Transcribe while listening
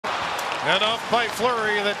And off by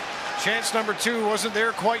Fleury. That chance number 2 wasn't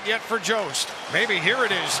there quite yet for Jost. Maybe here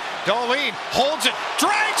it is. Dahlin holds it,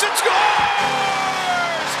 drags it,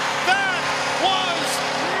 scores! That was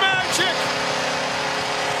magic!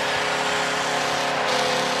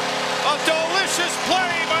 A delicious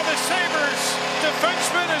play by the Sabres.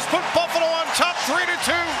 Defenseman has put Buffalo on top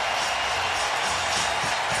 3-2.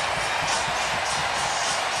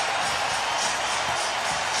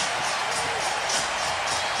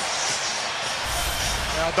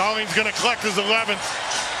 Now Dahlin's going to collect his 11th.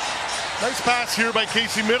 Nice pass here by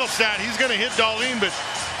Casey Middleton. He's going to hit Dahlin, but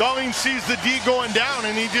Dahlin sees the D going down,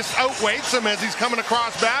 and he just outweights him as he's coming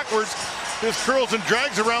across backwards. Just curls and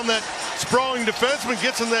drags around that sprawling defenseman,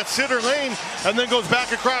 gets in that center lane, and then goes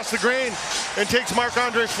back across the grain and takes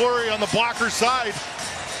Marc-Andre Fleury on the blocker's side.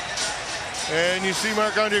 And you see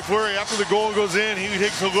Marc-Andre Fleury, after the goal goes in, he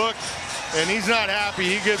takes a look, and he's not happy.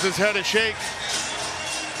 He gives his head a shake.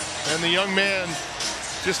 And the young man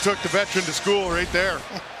just took the veteran to school right there.